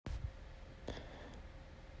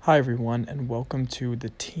Hi, everyone, and welcome to The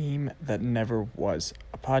Team That Never Was,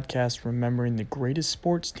 a podcast remembering the greatest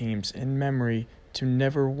sports teams in memory to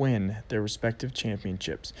never win their respective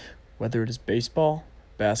championships, whether it is baseball,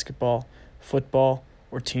 basketball, football,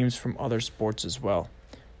 or teams from other sports as well.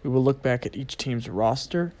 We will look back at each team's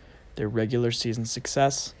roster, their regular season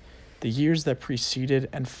success, the years that preceded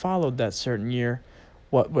and followed that certain year,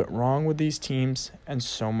 what went wrong with these teams, and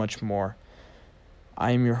so much more. I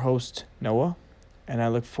am your host, Noah, and I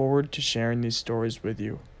look forward to sharing these stories with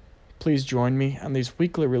you. Please join me on these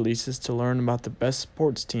weekly releases to learn about the best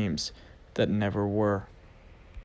sports teams that never were.